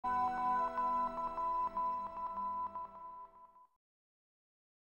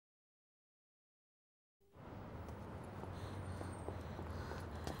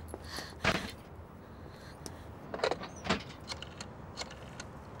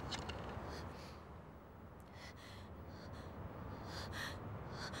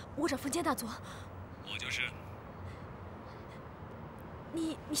我找冯坚大佐。我就是。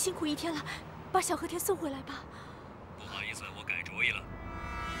你辛苦一天了，把小和田送回来吧。不好意思，我改主意了。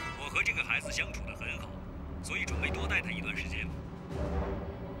我和这个孩子相处得很好，所以准备多带他一段时间。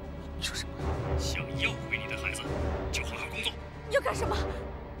你说什么？想要回你的孩子，就好好工作。要干什么？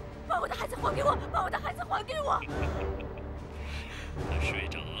把我的孩子还给我！把我的孩子还给我！他睡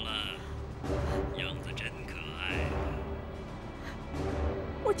着了，样子真可爱。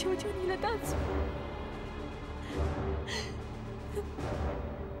我求求你了，大佐。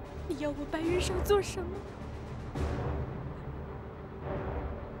你要我白云山做什么，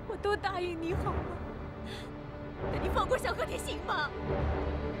我都答应你，好吗？但你放过小和田行吗？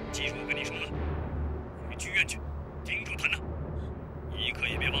记住我跟你说的，回剧院去，盯住他呢，一刻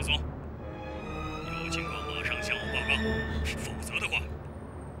也别放松。有情况马上向我报告，否则的话，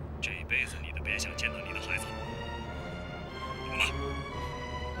这辈子你都别想见到你的孩子，懂吗？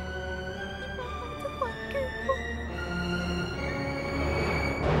你把孩子还给我。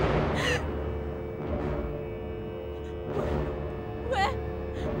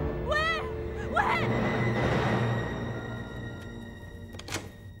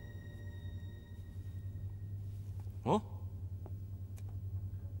哦，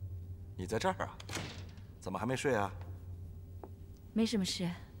你在这儿啊？怎么还没睡啊？没什么事，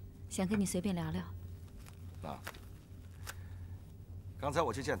想跟你随便聊聊。啊，刚才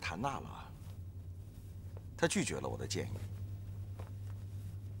我去见谭娜了，她拒绝了我的建议。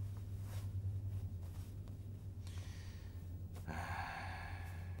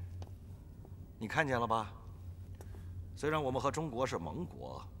你看见了吧？虽然我们和中国是盟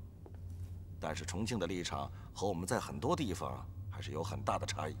国，但是重庆的立场和我们在很多地方还是有很大的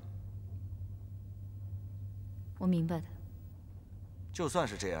差异。我明白的。就算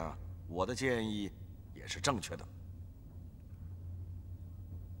是这样，我的建议也是正确的。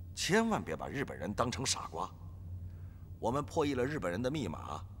千万别把日本人当成傻瓜。我们破译了日本人的密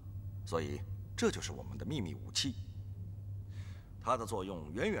码，所以这就是我们的秘密武器。它的作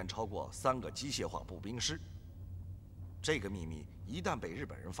用远远超过3个机械化步兵师。这个秘密一旦被日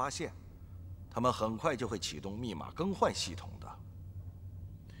本人发现，他们很快就会启动密码更换系统的。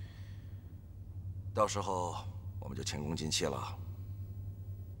到时候我们就前功尽弃了。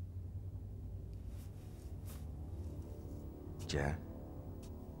简，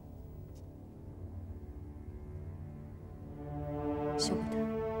休不得。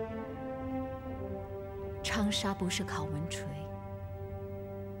长沙不是考文垂。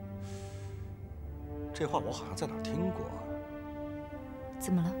这话我好像在哪儿听过。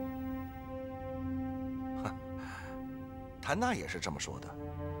怎么了？谭娜也是这么说的。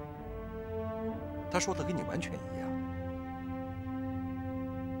她说的跟你完全一样。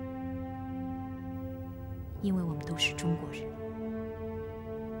因为我们都是中国人。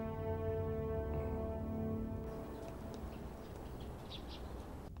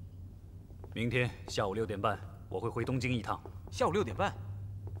明天下午6点半，我会回东京一趟。下午6点半。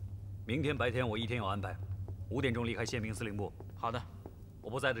明天白天我一天有安排，5点钟离开宪兵司令部。好的。我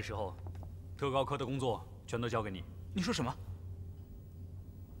不在的时候，特高科的工作全都交给你。你说什么？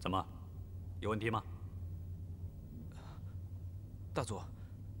怎么，有问题吗？大佐，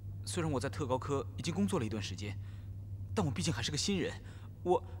虽然我在特高科已经工作了一段时间，但我毕竟还是个新人。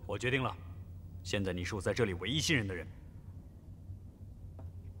我决定了，现在你是我在这里唯一信任的人。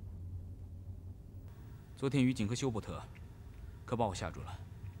昨天于景和休伯特可把我吓住了。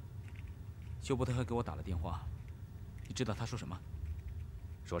休伯特还给我打了电话，你知道他说什么？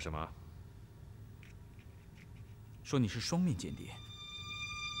说什么？说你是双面间谍。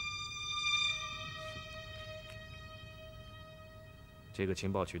这个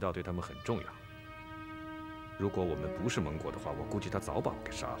情报渠道对他们很重要。如果我们不是盟国的话，我估计他早把我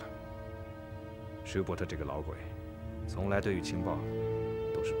给杀了。舒伯特这个老鬼，从来对于情报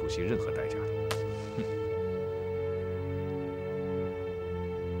都是不惜任何代价的。哼！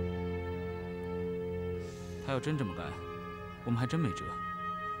他要真这么干，我们还真没辙。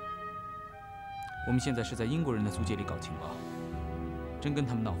我们现在是在英国人的租界里搞情报，真跟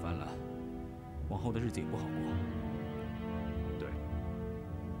他们闹翻了，往后的日子也不好过。对。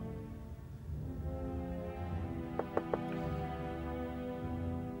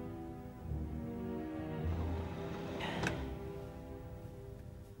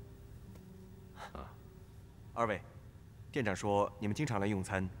二位，店长说你们经常来用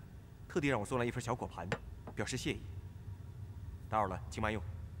餐，特地让我送来一份小果盘，表示谢意。打扰了，请慢用。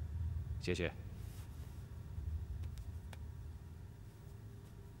谢谢。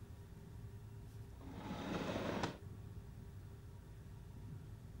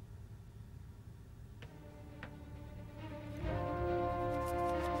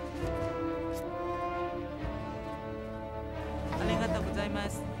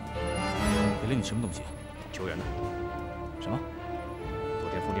生什么东西？球员呢？什么？昨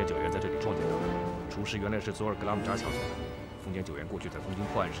天丰田9元在这里撞见他，厨师原来是佐尔格拉姆扎小组的。丰田9元过去在东京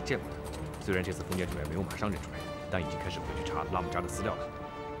破案时见过他，虽然这次丰田9元没有马上认出来，但已经开始回去查拉姆扎的资料了。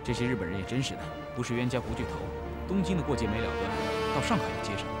这些日本人也真是的，不是冤家不聚头，东京的过节没了断，到上海也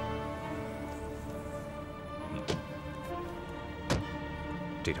接上。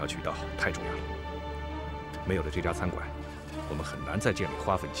这条渠道太重要了，没有了这家餐馆，我们很难再建立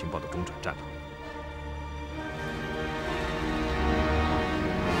花粉情报的中转站了。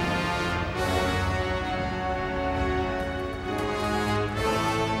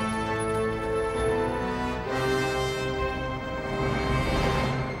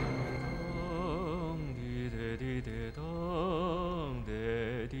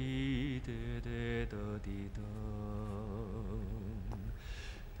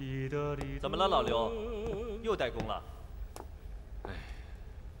怎么了，老刘？又怠工了？哎，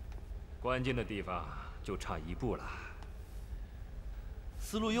关键的地方就差一步了，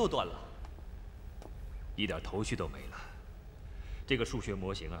思路又断了，一点头绪都没了。这个数学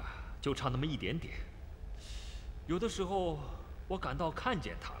模型啊，就差那么一点点。有的时候我感到看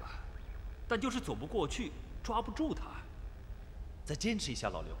见它了，但就是走不过去，抓不住它。再坚持一下，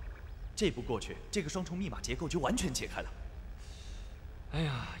老刘，这步过去，这个双重密码结构就完全解开了。哎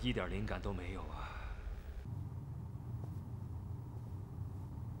呀，一点灵感都没有啊！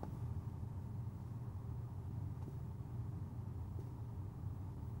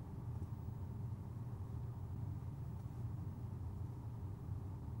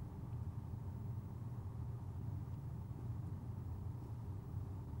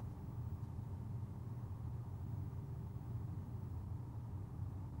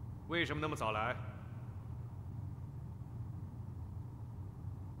为什么那么早来？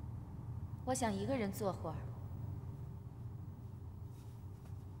我想一个人坐会儿。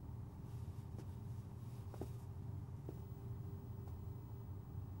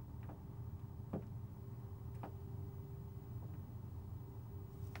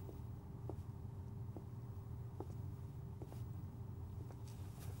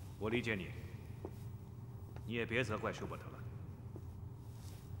我理解你，你也别责怪舒伯特了。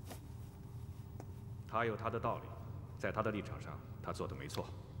他有他的道理，在他的立场上，他做的没错。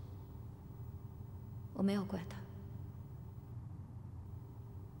我没有怪他。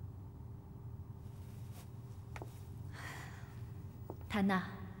谭娜，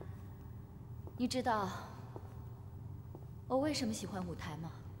你知道我为什么喜欢舞台吗？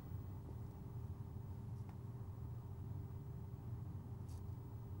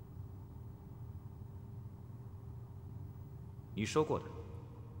你说过的，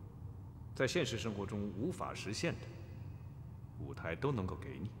在现实生活中无法实现的，舞台都能够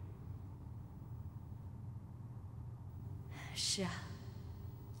给你。是啊，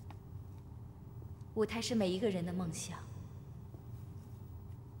舞台是每一个人的梦想。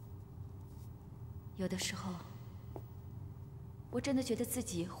有的时候，我真的觉得自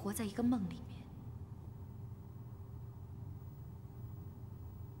己活在一个梦里面。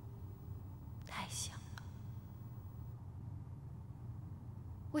太像了，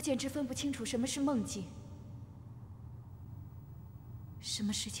我简直分不清楚什么是梦境，什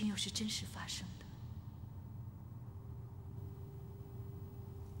么事情又是真实发生的。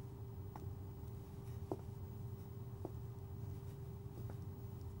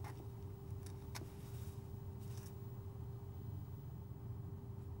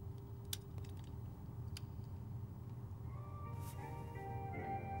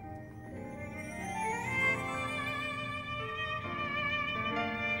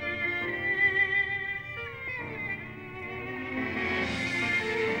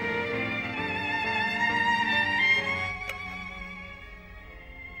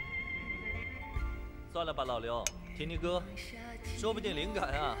算了吧，老刘，听听歌，说不定灵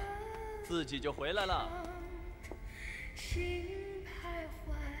感啊，自己就回来了。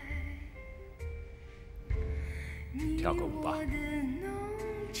跳个舞吧。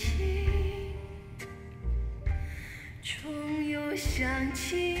终又想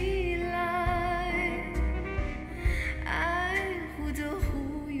起来，爱忽左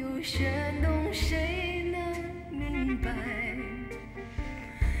忽右旋动，谁能明白？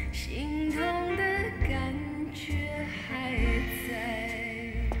心痛的感觉还在。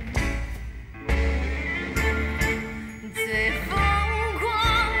最疯狂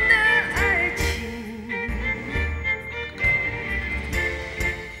的爱情，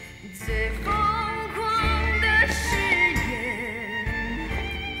最疯狂的誓言，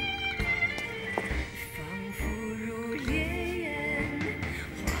仿佛如烈焰，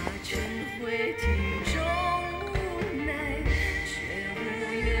化成灰烬中无奈。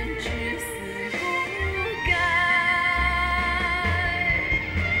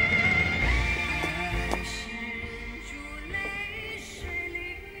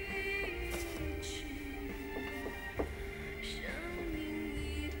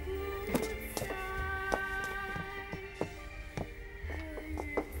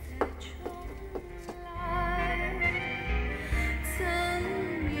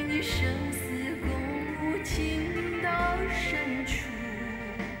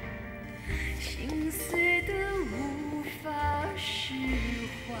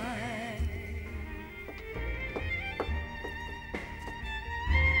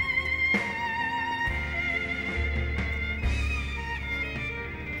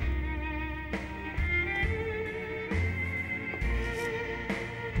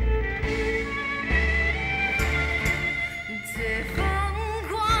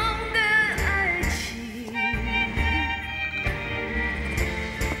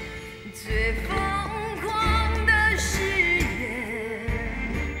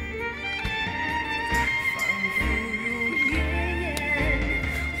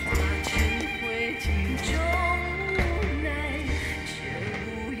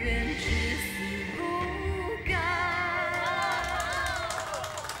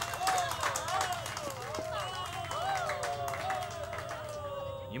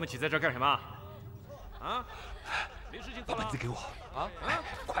你们挤在这儿干什么？啊！没事情做了。把本子给我。啊！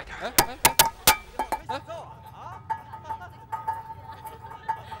快点！哎！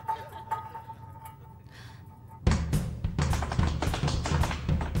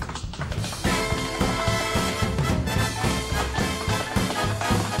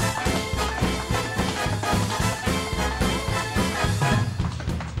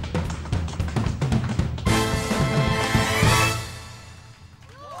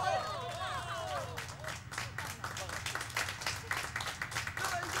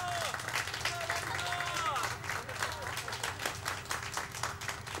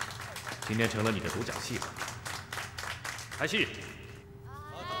今天成了你的独角戏了。开戏。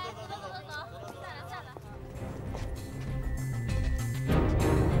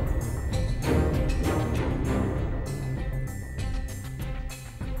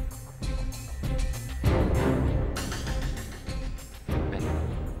哎，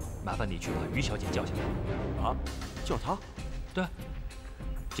麻烦你去把于小姐叫下来。啊？叫她？对。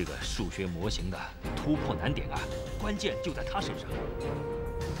这个数学模型的突破难点啊，关键就在她身上。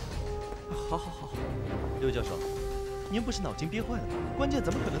 好，刘教授，您不是脑筋憋坏了吗？关键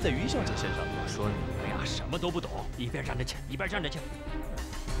怎么可能在于小姐身上？我说你们呀，什么都不懂，一边站着去，一边站着去。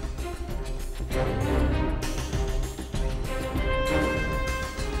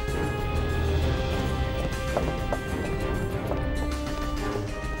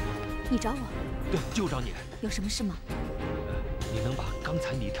你找我？对，就找你。有什么事吗？你能把刚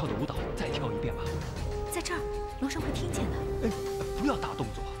才你跳的舞蹈再跳一遍吗？在这儿，楼上会听见的。哎，不要大动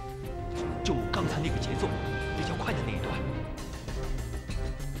作。 就刚才那个节奏，比较快的那一段。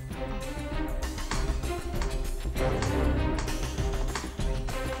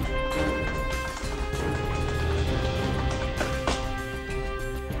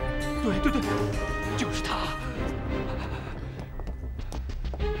对，就是他。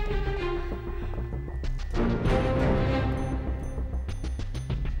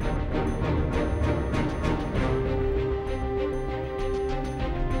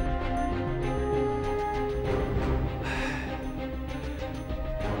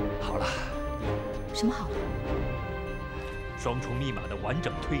什么好了？双重密码的完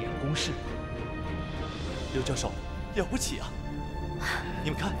整推演公式。刘教授，了不起啊！你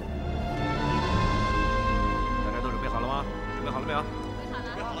们看，大家都准备好了吗？准备好了没有？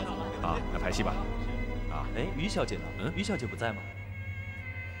准备好了。好，那排戏吧。啊，哎，于小姐呢？于小姐不在吗？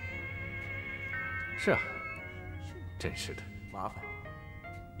是啊，真是的，麻烦。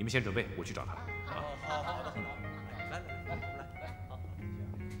你们先准备，我去找她。好。来。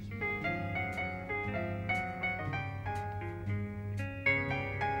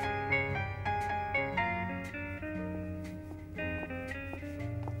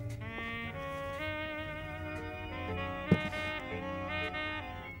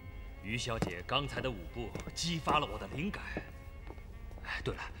于小姐刚才的舞步激发了我的灵感。哎，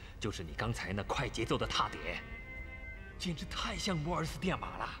对了，就是你刚才那快节奏的踏点，简直太像摩尔斯电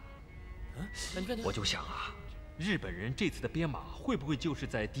码了。我就想啊，日本人这次的编码会不会就是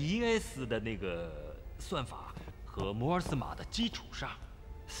在 DS 的那个算法和摩尔斯码的基础上，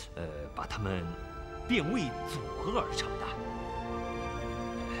把它们变位组合而成的？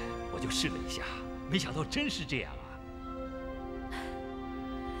我就试了一下，没想到真是这样啊！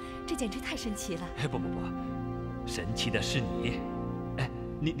这简直太神奇了！哎，不，神奇的是你。哎，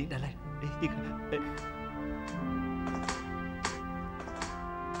你来，哎，那个，哎。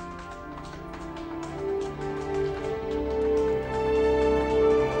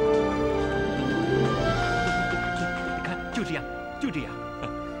你看，就这样。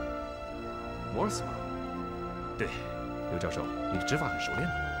摩尔斯码。对，刘教授，你的指法很熟练呢。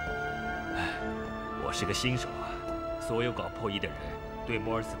哎，我是个新手啊，所有搞破译的人。 对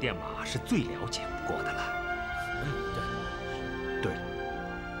摩尔斯电码是最了解不过的了。对，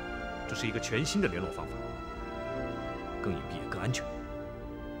这是一个全新的联络方法，更隐蔽也更安全。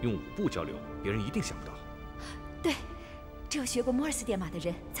用舞步交流，别人一定想不到。对，只有学过摩尔斯电码的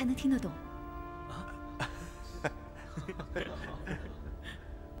人才能听得懂。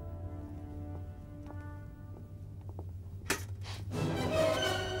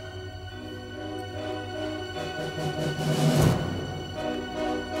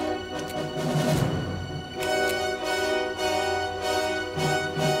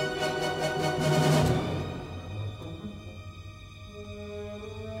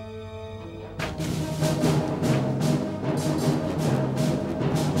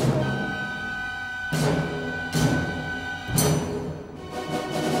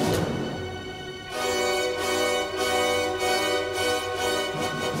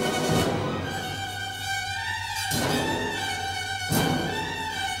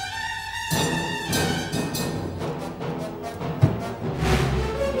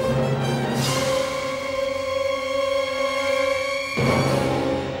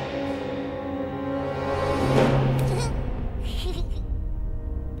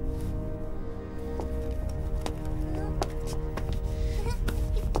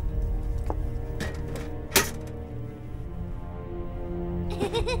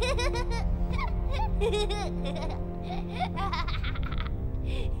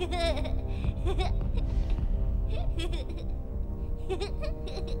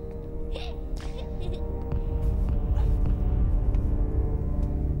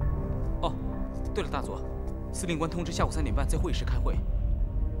哦，对了，大佐，司令官通知下午3点半在会议室开会。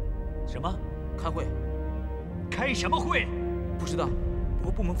什么？开会？开什么会？不知道，不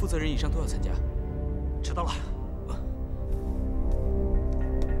过部门负责人以上都要参加。知道了。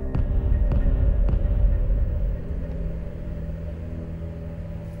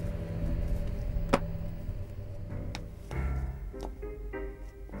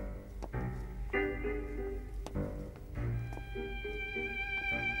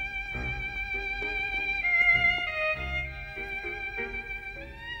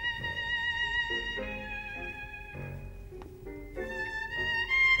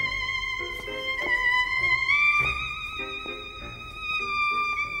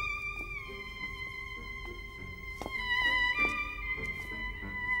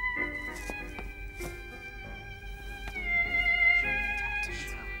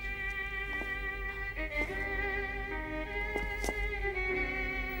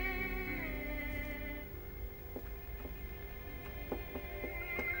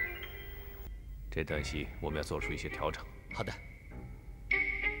这段戏我们要做出一些调整。好的。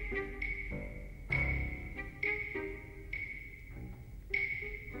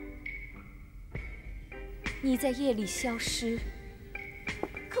你在夜里消失，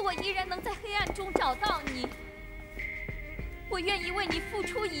可我依然能在黑暗中找到你。我愿意为你付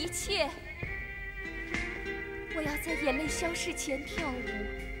出一切。我要在眼泪消失前跳舞，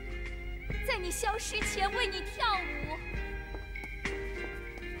在你消失前为你跳舞。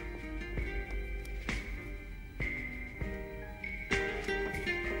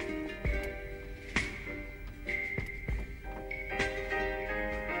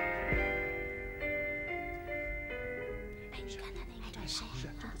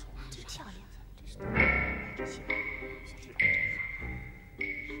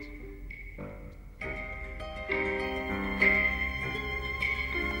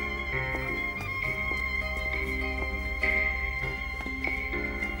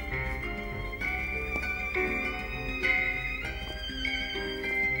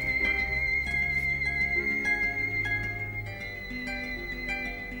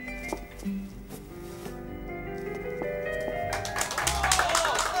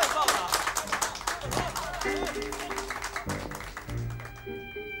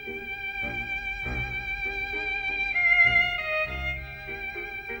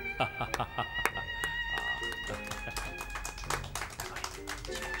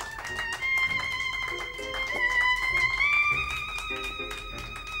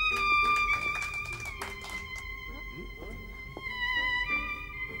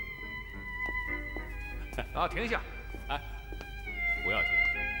啊，停下！哎，不要停，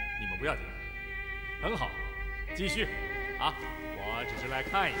你们不要停，很好，继续。啊，我只是来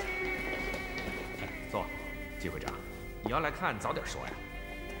看一下。坐，季会长，你要来看早点说呀。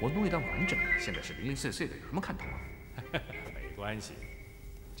我弄一段完整的，现在是零零碎碎的，有什么看头啊？没关系，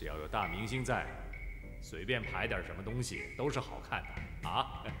只要有大明星在，随便排点什么东西都是好看的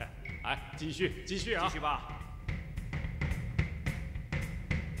啊！哎，继续啊！继续吧。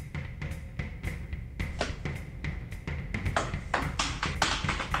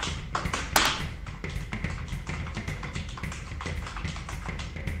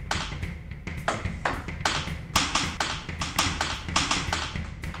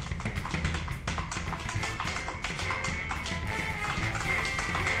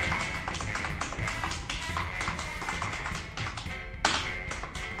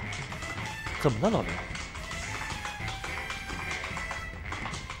怎么了，老刘？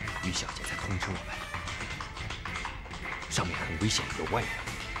于小姐在通知我们，上面很危险，有外人，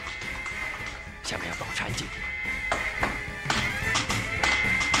下面要保持安静。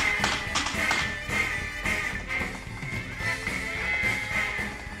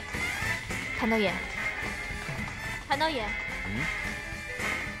谭导演，谭导演，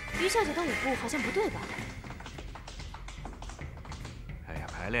于小姐的舞步好像不对吧？哎呀，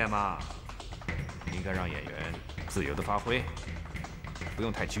排练嘛，应该让演员自由的发挥，不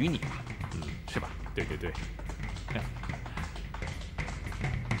用太拘泥嘛，是吧？对对对。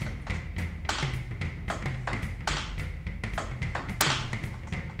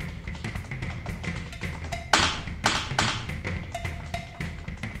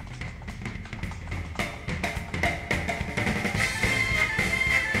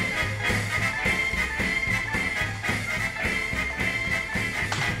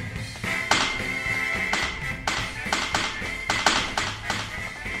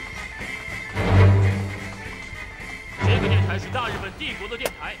帝国的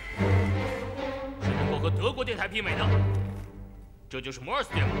电台是能够和德国电台媲美的，这就是摩尔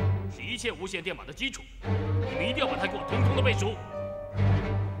斯电码，是一切无线电码的基础。你们一定要把它给我通通的背熟。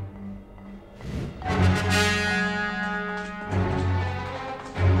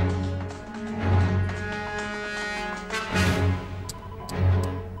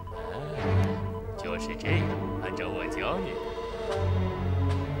就是这样，按照我教你的。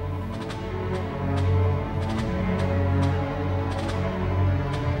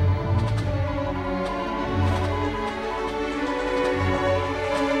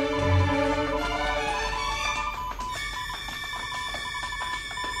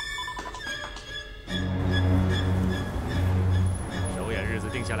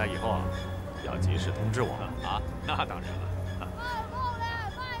 下来以后啊，要及时通知我啊！那当然了。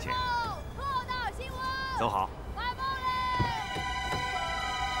请，走好。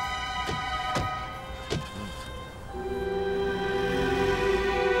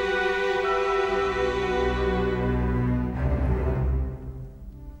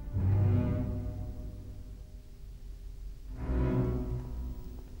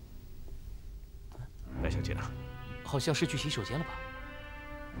白小姐呢？好像是去洗手间了吧？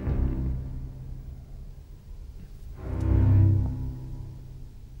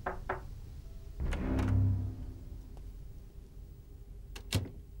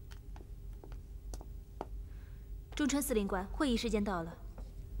 中川司令官，会议时间到了。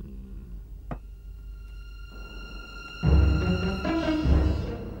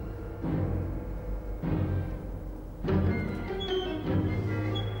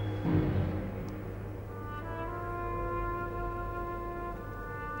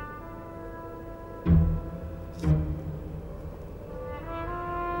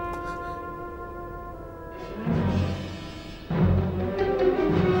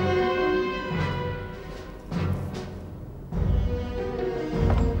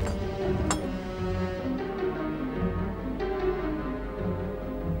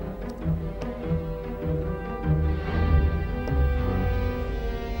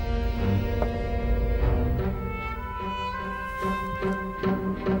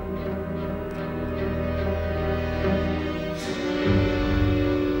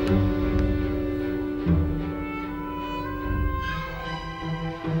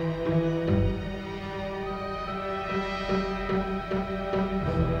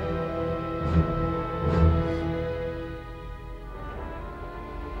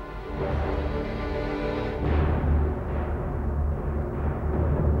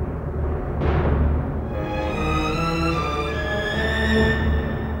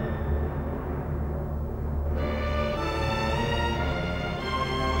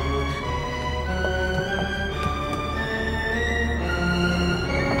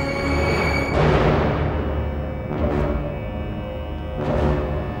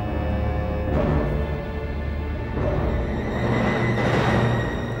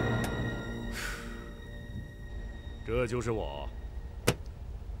这就是我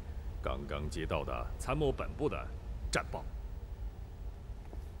刚刚接到的参谋本部的战报。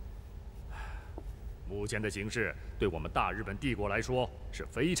目前的形势对我们大日本帝国来说是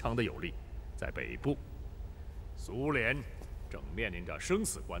非常的有利。在北部，苏联正面临着生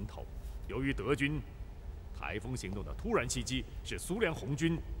死关头。由于德军台风行动的突然袭击，使苏联红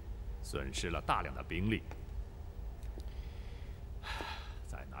军损失了大量的兵力。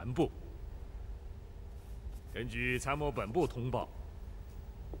在南部。 根据参谋本部通报，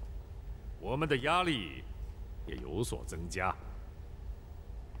我们的压力也有所增加。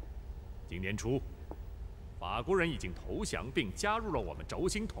今年初，法国人已经投降并加入了我们轴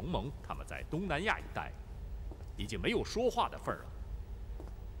心同盟，他们在东南亚一带已经没有说话的份儿了。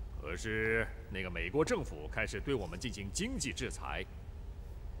可是那个美国政府开始对我们进行经济制裁，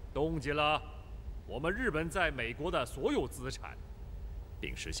冻结了我们日本在美国的所有资产，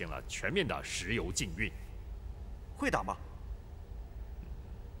并实行了全面的石油禁运。会打吗？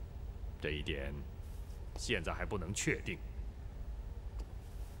这一点现在还不能确定。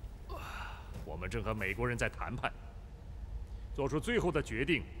我们正和美国人在谈判，做出最后的决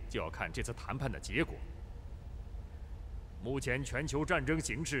定就要看这次谈判的结果。目前全球战争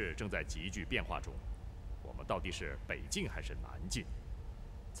形势正在急剧变化中，我们到底是北进还是南进？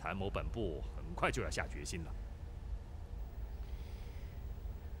参谋本部很快就要下决心了。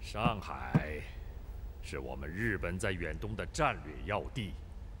上海是我们日本在远东的战略要地，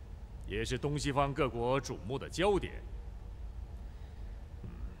也是东西方各国瞩目的焦点。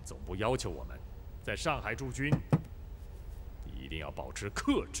总部要求我们在上海驻军一定要保持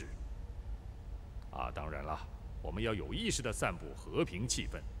克制。当然了，我们要有意识地散布和平气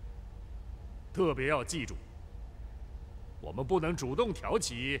氛。特别要记住，我们不能主动挑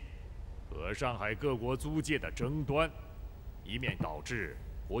起和上海各国租界的争端，以免导致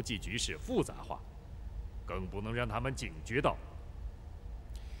国际局势复杂化，更不能让他们警觉到。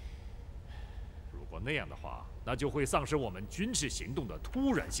如果那样的话，那就会丧失我们军事行动的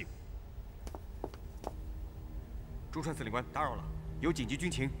突然性。中川司令官，打扰了，有紧急军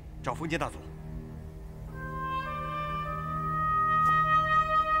情，找丰间大佐。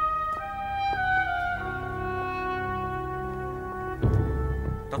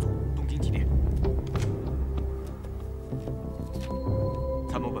大佐，东京几点？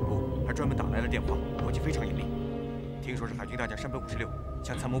参谋本部还专门打来了电话，口气非常严厉。听说是海军大将山本56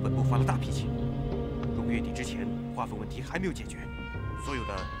向参谋本部发了大脾气。如果月底之前划分问题还没有解决，所有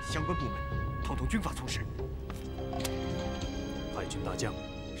的相关部门统统军法从事。海军大将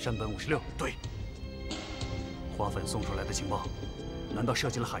山本56，对。划分送出来的情报，难道涉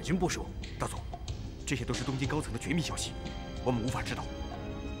及了海军部署？大佐，这些都是东京高层的绝密消息，我们无法知道。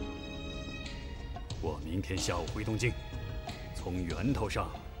我明天下午回东京，从源头上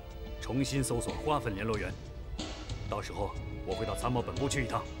重新搜索划分联络员。到时候我会到参谋本部去一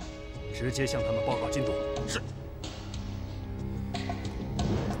趟，直接向他们报告进度。是。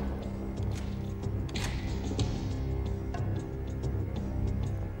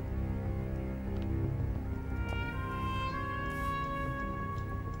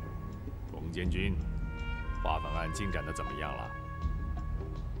冯监军，划分案进展的怎么样了？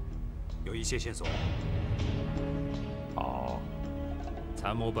有一些线索。好，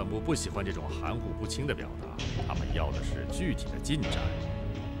参谋本部不喜欢这种含糊不清的表达，他们要的是具体的进展。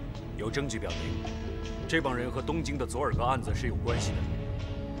有证据表明，这帮人和东京的佐尔格案子是有关系的。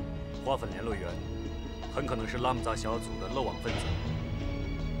划分联络员很可能是拉姆扎小组的漏网分子。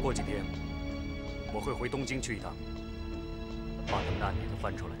过几天我会回东京去一趟，把他们的案底都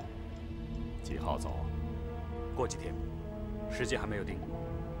翻出来。几号走？过几天，时间还没有定。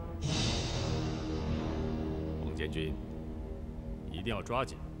冯监军，一定要抓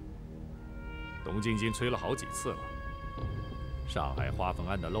紧。东京已经催了好几次了，上海划分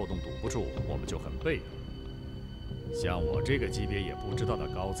案的漏洞堵不住，我们就很被动。像我这个级别也不知道的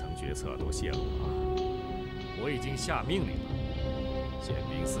高层决策都泄露了，我已经下命令了，宪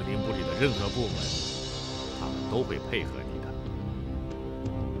兵司令部里的任何部门，他们都会配合你的。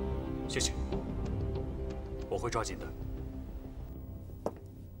谢谢，我会抓紧的。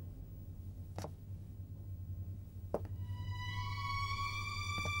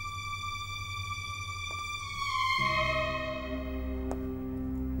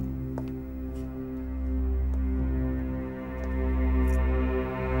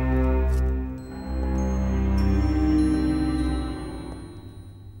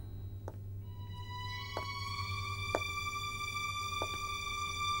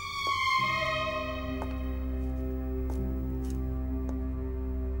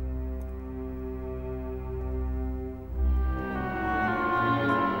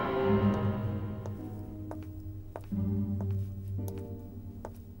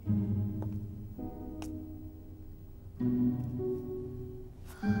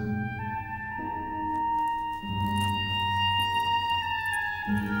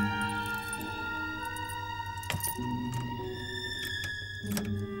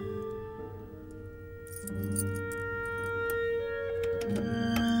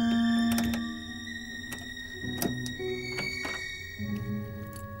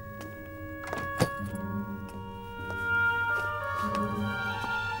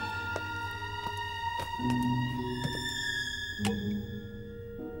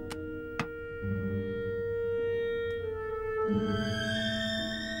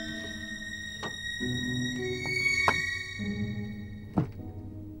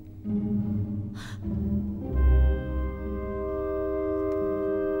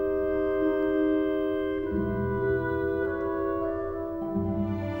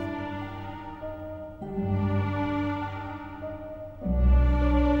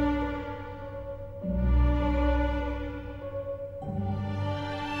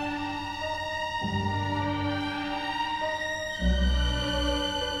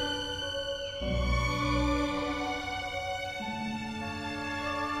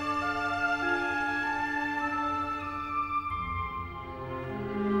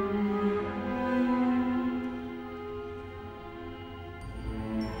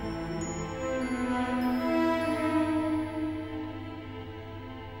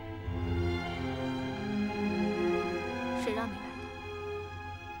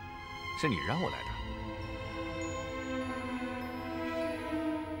是你让我来的。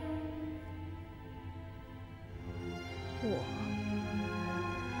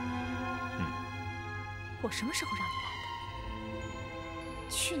我什么时候让你来的？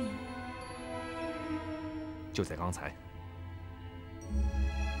去年。就在刚才，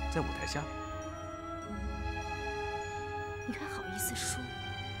在舞台下面。你还好意思说？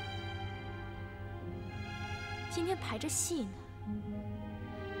今天排着戏呢，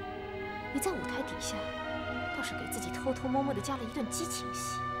你在舞台底下倒是给自己偷偷摸摸的加了一段激情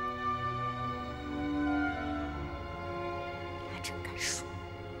戏，你还真敢说？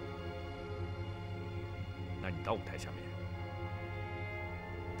那你到舞台下面，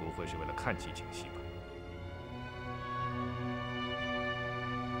不会是为了看激情戏吧？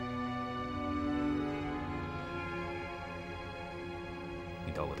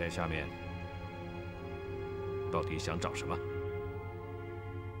你到舞台下面，到底想找什么？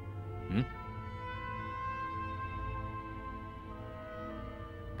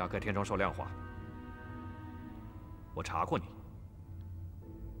打开天窗说亮话。我查过你。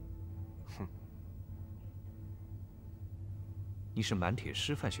哼，你是满铁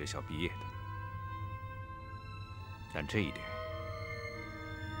师范学校毕业的，但这一点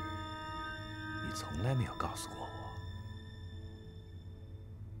你从来没有告诉过我。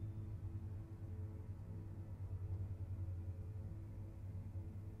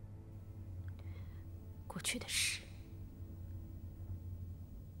过去的事，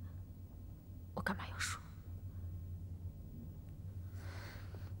我干嘛要说？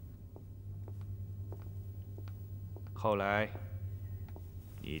后来，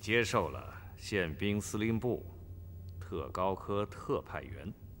你接受了宪兵司令部特高科特派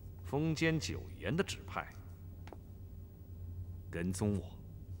员丰间久彦的指派，跟踪我，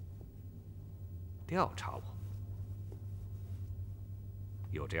调查我，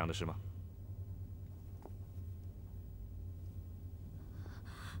有这样的事吗？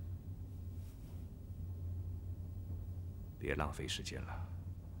别浪费时间了，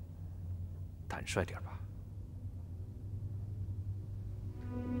坦率点吧。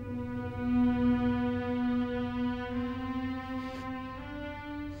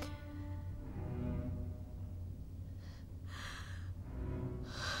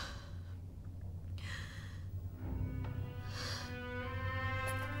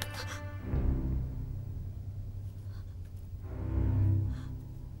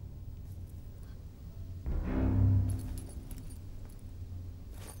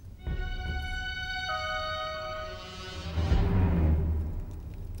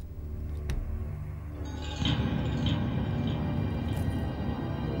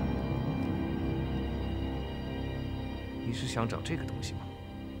你是想找这个东西吗？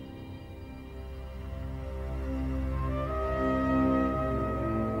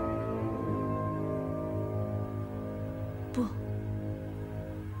不，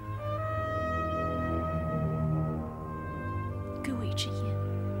给我一支烟。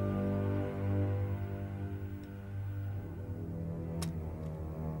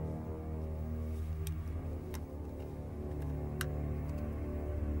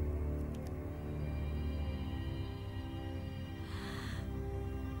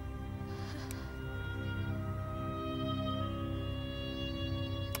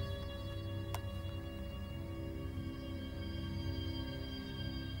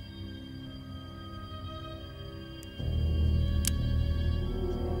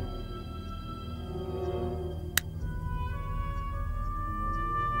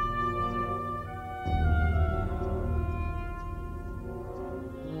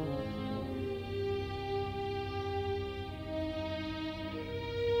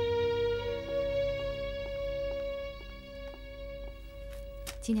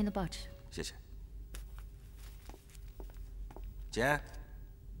今天的报纸，谢谢。简，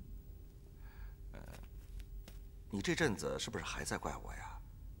你这阵子是不是还在怪我呀？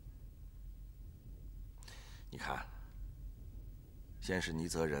你看，先是倪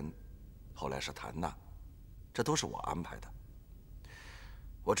泽仁，后来是谭娜，这都是我安排的。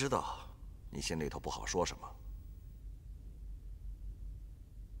我知道你心里头不好说什么。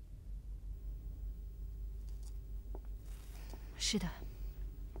是的。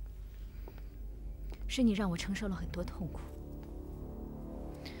是你让我承受了很多痛苦，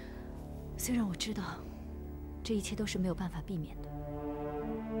虽然我知道这一切都是没有办法避免的。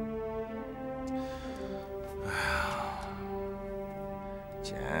哎呀，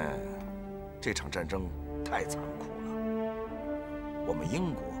简，这场战争太残酷了，我们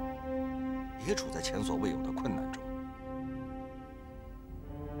英国也处在前所未有的困难中。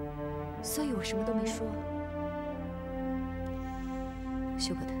所以我什么都没说。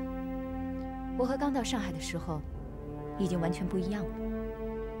休格特，我和刚到上海的时候已经完全不一样了。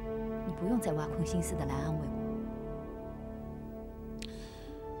你不用再挖空心思的来安慰我。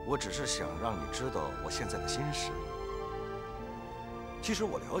我只是想让你知道我现在的心事。其实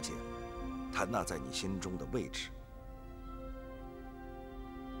我了解谭娜在你心中的位置。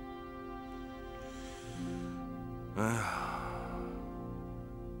哎呀，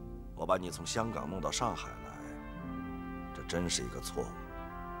我把你从香港弄到上海来，这真是一个错误。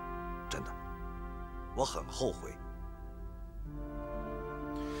真的，我很后悔。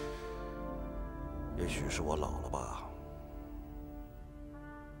也许是我老了吧。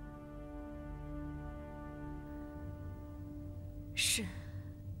是，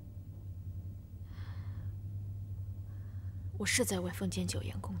我是在为丰间酒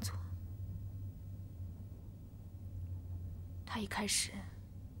业工作。他一开始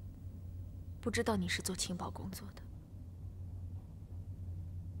不知道你是做情报工作的，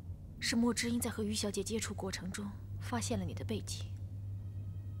是莫之音在和于小姐接触过程中发现了你的背景，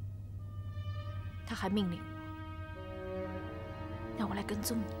他还命令我让我来跟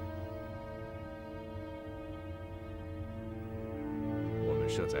踪你。我们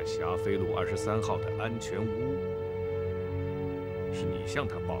设在霞飞路23号的安全屋，是你向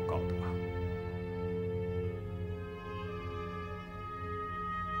他报告的吗？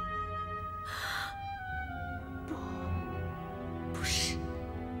不是。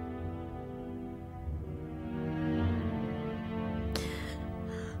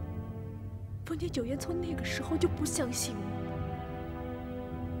丰间酒业从那个时候就不相信我，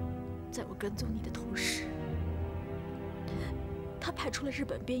在我跟踪你的同时，他派出了日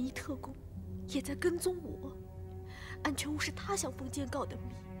本便衣特工，也在跟踪我。安全屋是他向丰间告的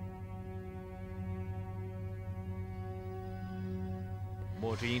密。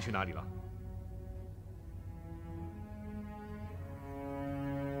莫之音去哪里了？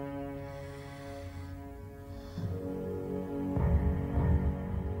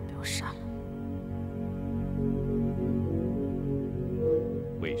被我杀了。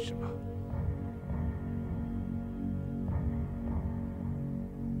为什么？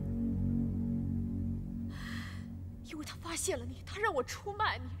因为他发现了你，他让我出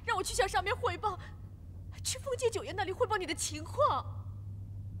卖你，让我去向上面汇报，去丰间酒业那里汇报你的情况。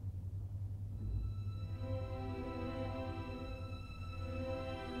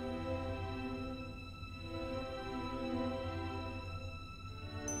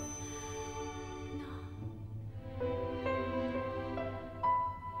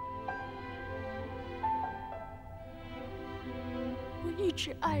我一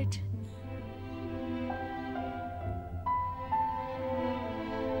直爱着你。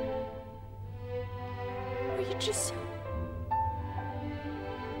我一直想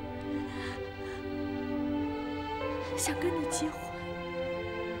跟你结婚，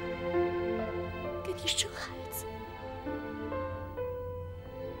给你生孩子，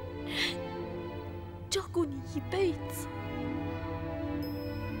照顾你一辈子。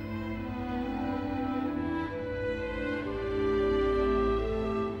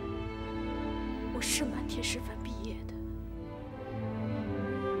我是满天师范毕业的。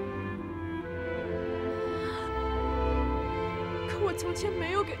我从前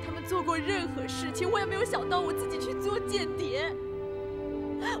没有给他们做过任何事情，我也没有想到我自己去做间谍。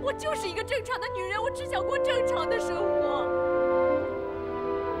我就是一个正常的女人，我只想过正常的生活。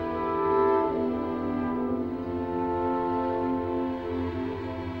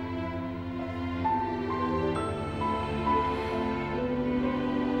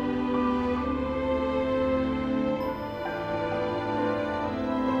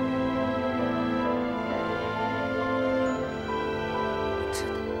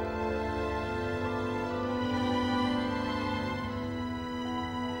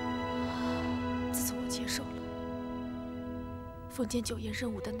接受了丰间酒业任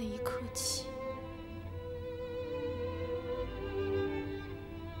务的那一刻起，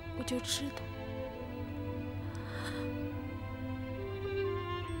我就知道，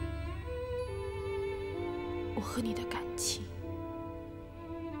我和你的感情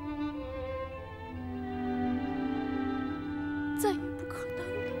再也不可能了。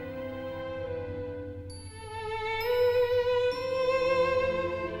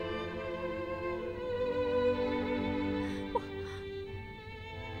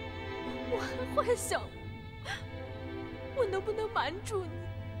我还幻想我能不能瞒住你，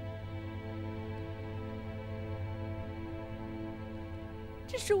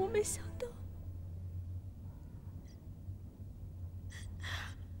只是我没想到，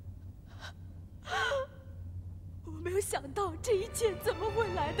我没有想到这一切怎么会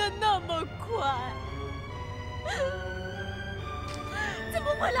来得那么快，怎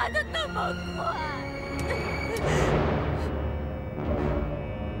么会会来的那么快？